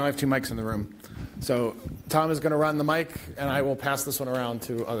mic, because we only have 2 mics in the room. So Tom is going to run the mic, and I will pass this one around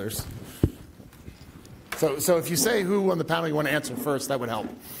to others. So if you say who on the panel you want to answer first, that would help.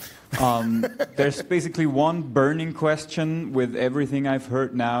 There's basically one burning question with everything I've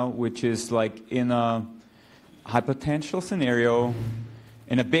heard now, which is like in a high potential scenario,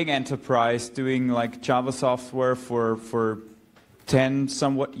 in a big enterprise doing like Java software for 10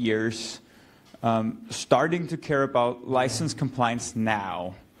 somewhat years, starting to care about license compliance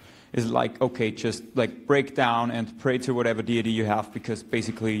now is like, okay, just like break down and pray to whatever deity you have, because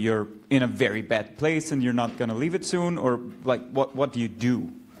basically you're in a very bad place and you're not going to leave it soon, or like what do you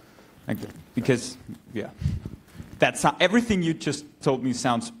do? Like, because, yeah, that's how, everything you just told me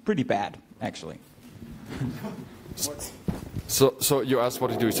sounds pretty bad, actually. So you asked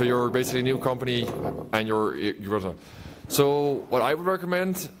what to do. So you're basically a new company, and you're so what I would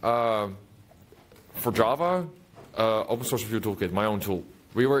recommend for Java, open source review toolkit, my own tool.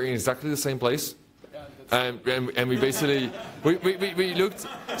 We were in exactly the same place, and we basically we looked.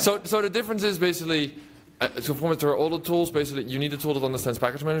 So the difference is basically to format all the tools. Basically, you need a tool that understands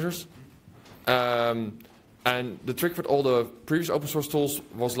package managers. And the trick with all the previous open source tools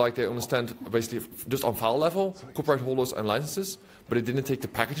was like they understand basically just on file level, copyright holders and licenses, but it didn't take the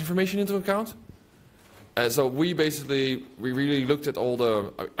package information into account. So we really looked at all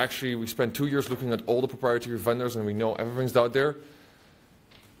the, actually we spent 2 years looking at all the proprietary vendors, and we know everything's out there.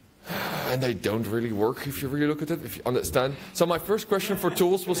 And they don't really work if you really look at it, if you understand. So my first question for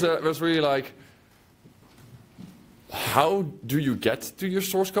tools was really like, how do you get to your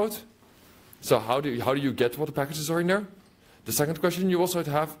source code? So how do you get what the packages are in there? The second question you also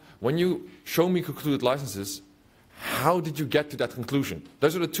have, when you show me concluded licenses, how did you get to that conclusion?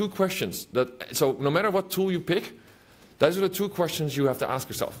 Those are the 2 questions that, so no matter what tool you pick, those are the 2 questions you have to ask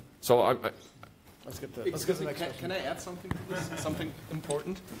yourself. So let's get the next question. Can I add something to this? Something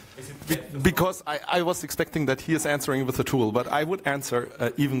important? Because I was expecting that he is answering with a tool, but I would answer,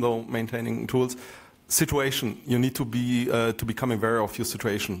 even though maintaining tools, situation. You need to be to become aware of your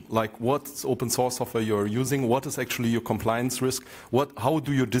situation. Like what open source software you're using, what is actually your compliance risk, how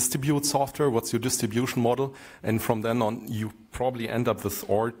do you distribute software, what's your distribution model, and from then on you probably end up with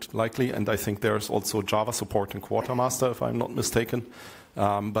ORT likely, and I think there's also Java support in Quartermaster if I'm not mistaken.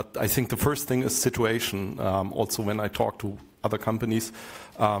 But I think the first thing is situation. Also, when I talk to other companies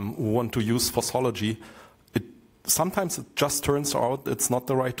who want to use FOSDEM, sometimes it just turns out it's not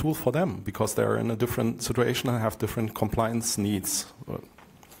the right tool for them because they're in a different situation and have different compliance needs. Okay,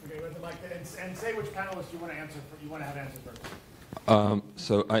 with the mic, and say which panelist you want to answer. You want to have answer first.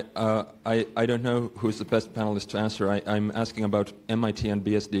 So I don't know who's the best panelist to answer. I'm asking about MIT and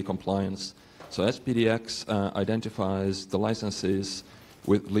BSD compliance. So SPDX identifies the licenses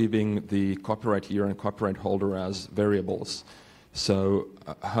with leaving the copyright year and copyright holder as variables. So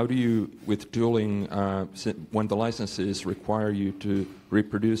how do you, with tooling, when the licenses require you to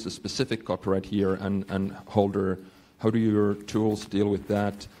reproduce a specific copyright year and holder, how do your tools deal with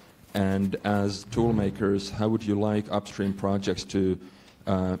that? And as tool makers, how would you like upstream projects to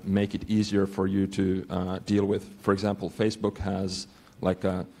make it easier for you to deal with? For example, Facebook has like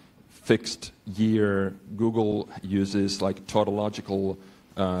a fixed year. Google uses like tautological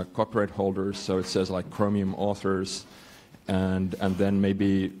copyright holders, so it says like Chromium authors, and then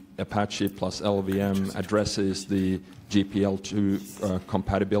maybe Apache plus LVM addresses the GPL2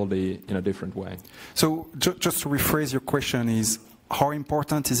 compatibility in a different way. So just to rephrase your question is, how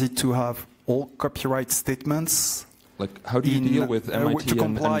important is it to have all copyright statements? Like, how do you deal with MIT to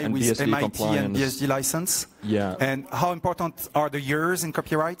comply and with BSD MIT compliance? and BSD license? Yeah. And how important are the years in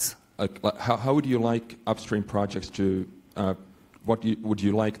copyrights? Like how would you like upstream projects to, would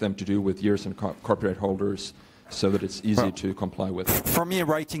you like them to do with years and copyright holders so that it's easy to comply with? For me,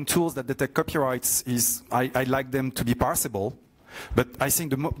 writing tools that detect copyrights I like them to be parsable. But I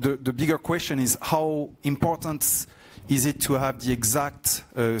think the bigger question is how important is it to have the exact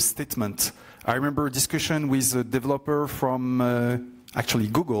statement? I remember a discussion with a developer from actually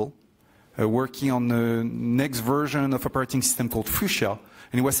Google working on the next version of operating system called Fuchsia,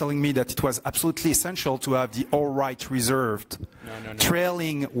 and he was telling me that it was absolutely essential to have the all right reserved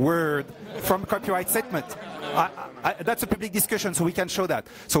trailing word from copyright statement. That's a public discussion, so we can show that.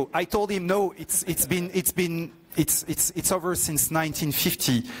 So I told him, no, it's over since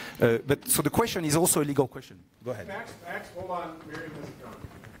 1950. But so the question is also a legal question. Go ahead. Max, hold on. Miriam has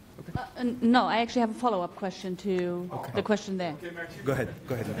gone. No, I actually have a follow-up question to the question there. Okay, Max, Go ahead.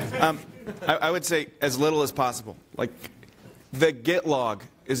 I would say as little as possible. Like, the Git log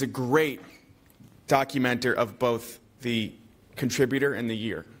is a great documenter of both the contributor and the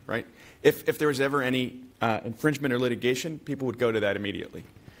year, right? If there was ever any infringement or litigation, people would go to that immediately.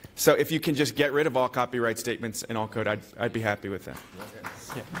 So if you can just get rid of all copyright statements and all code, I'd be happy with that.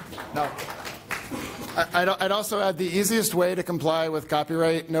 Yeah. Now, I'd also add the easiest way to comply with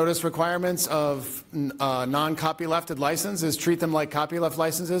copyright notice requirements of non-copylefted license is treat them like copyleft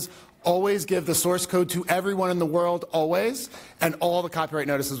licenses. Always give the source code to everyone in the world, always, and all the copyright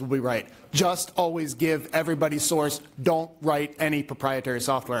notices will be right. Just always give everybody source. Don't write any proprietary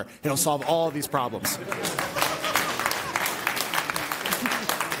software. It'll solve all of these problems.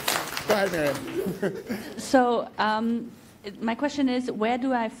 Go ahead, Miriam. So my question is, where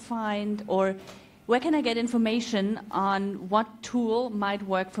do I find, or where can I get information on what tool might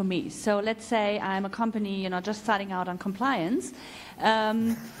work for me? So let's say I'm a company, just starting out on compliance,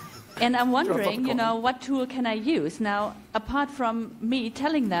 and I'm wondering, what tool can I use? Now, apart from me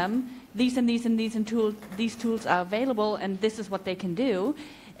telling them these and these and these tools are available and this is what they can do,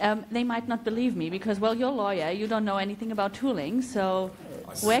 they might not believe me because, well, you're a lawyer, you don't know anything about tooling, so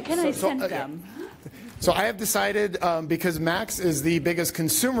where can I send them? So I have decided, because Max is the biggest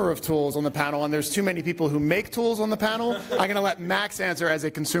consumer of tools on the panel, and there's too many people who make tools on the panel, I'm going to let Max answer as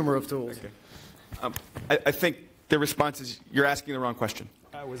a consumer of tools. Okay. I think the response is you're asking the wrong question.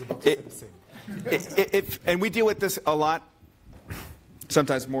 I was about to say the same. And we deal with this a lot,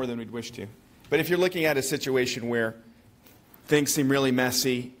 sometimes more than we'd wish to. But if you're looking at a situation where things seem really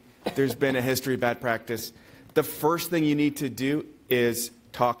messy, there's been a history of bad practice, the first thing you need to do is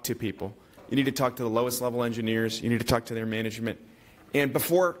talk to people. You need to talk to the lowest level engineers. You need to talk to their management. And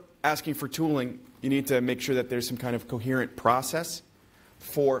before asking for tooling, you need to make sure that there's some kind of coherent process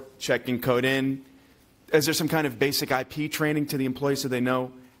for checking code in. Is there some kind of basic IP training to the employees so they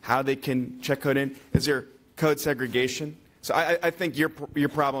know how they can check code in? Is there code segregation? So I think your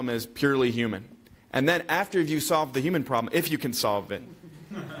problem is purely human. And then after you solve the human problem, if you can solve it,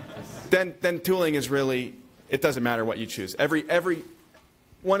 then tooling is really, it doesn't matter what you choose. Every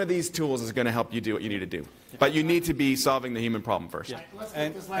one of these tools is going to help you do what you need to do. But you need to be solving the human problem first. Yeah. Let's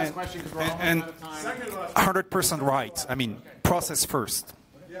take this last question because we're almost out of time. 100% right. I mean, process first.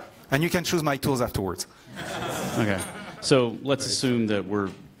 And you can choose my tools afterwards. Okay. So let's assume that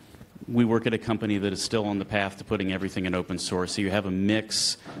we work at a company that is still on the path to putting everything in open source. So you have a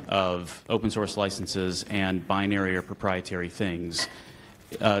mix of open source licenses and binary or proprietary things.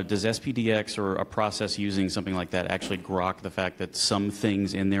 Does SPDX or a process using something like that actually grok the fact that some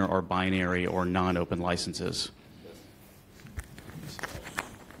things in there are binary or non-open licenses?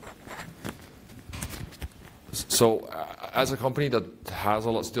 So as a company that has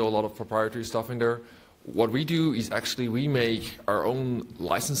still a lot of proprietary stuff in there, what we do is actually we make our own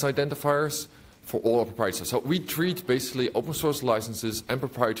license identifiers for all our proprietary. So we treat basically open source licenses and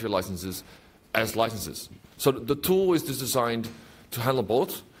proprietary licenses as licenses. So the tool is designed to handle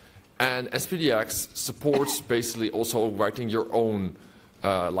both, and SPDX supports basically also writing your own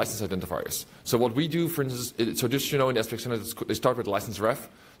license identifiers. So what we do, for instance, so just in SPDX standards, they start with license ref.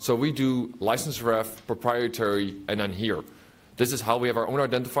 So we do license ref, proprietary, and then here. This is how we have our own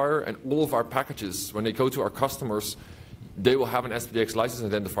identifier, and all of our packages, when they go to our customers, they will have an SPDX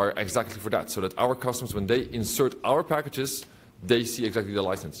license identifier exactly for that, so that our customers, when they insert our packages, they see exactly the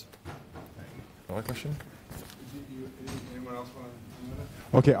license. Another question? Anyone else want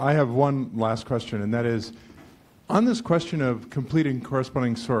to? Okay, I have one last question, and that is, on this question of completing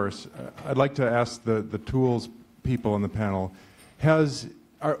corresponding source, I'd like to ask the tools people on the panel,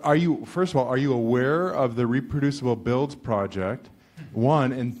 are you, first of all, are you aware of the reproducible builds project,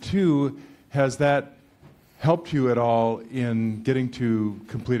 one, and two, has that helped you at all in getting to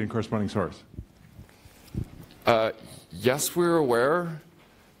completing corresponding source? Yes, we're aware.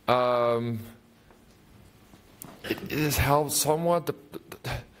 It has helped somewhat.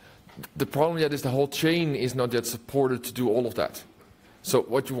 The problem yet is the whole chain is not yet supported to do all of that. So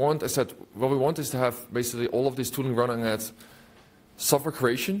what you want, as I said, what we want is to have basically all of this tooling running at software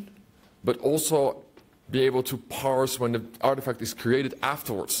creation, but also be able to parse when the artifact is created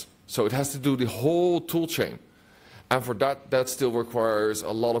afterwards. So it has to do the whole tool chain. And for that, that still requires a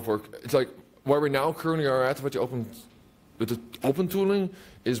lot of work. It's like where we now currently are at with the open tooling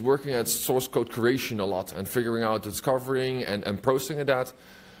is working at source code creation a lot and figuring out discovering and processing that.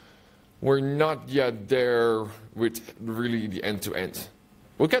 We're not yet there with really the end-to-end.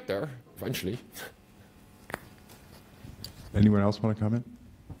 We'll get there eventually. Anyone else want to comment?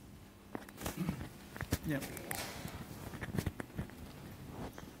 Yeah.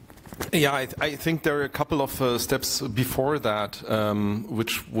 Yeah, I think there are a couple of steps before that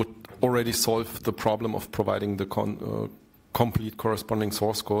which would already solve the problem of providing the complete corresponding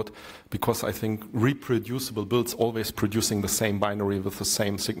source code, because I think reproducible builds always producing the same binary with the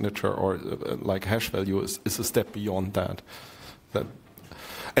same signature or like hash value is a step beyond that.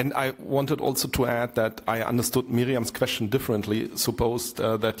 And I wanted also to add that I understood Miriam's question differently. Suppose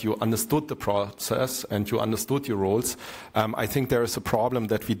that you understood the process and you understood your roles. I think there is a problem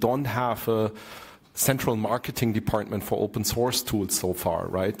that we don't have a central marketing department for open source tools so far,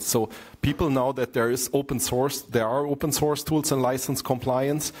 right? So people know that there are open source tools and license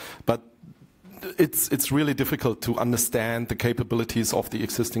compliance, but it's really difficult to understand the capabilities of the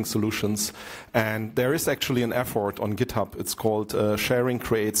existing solutions. And there is actually an effort on GitHub. It's called Sharing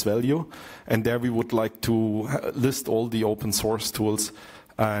Creates Value. And there we would like to list all the open source tools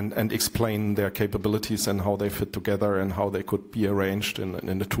and explain their capabilities and how they fit together and how they could be arranged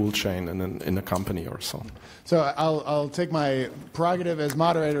in the tool chain and in a company or so. So I'll take my prerogative as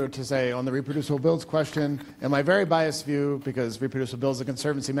moderator to say on the reproducible builds question, and my very biased view, because reproducible builds is a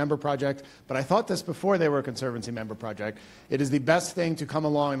Conservancy member project, but I thought this before they were a Conservancy member project. It is the best thing to come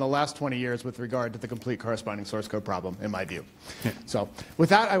along in the last 20 years with regard to the complete corresponding source code problem, in my view. Yeah. So with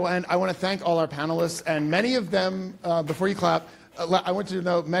that, I want to thank all our panelists, and many of them, before you clap, I want you to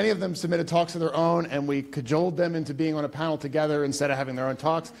know many of them submitted talks of their own, and we cajoled them into being on a panel together instead of having their own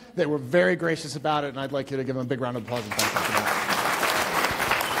talks. They were very gracious about it, and I'd like you to give them a big round of applause and thank them for that.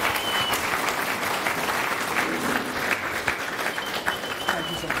 Thank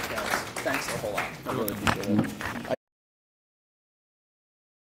you so much, guys. Thanks a whole lot. I really appreciate it.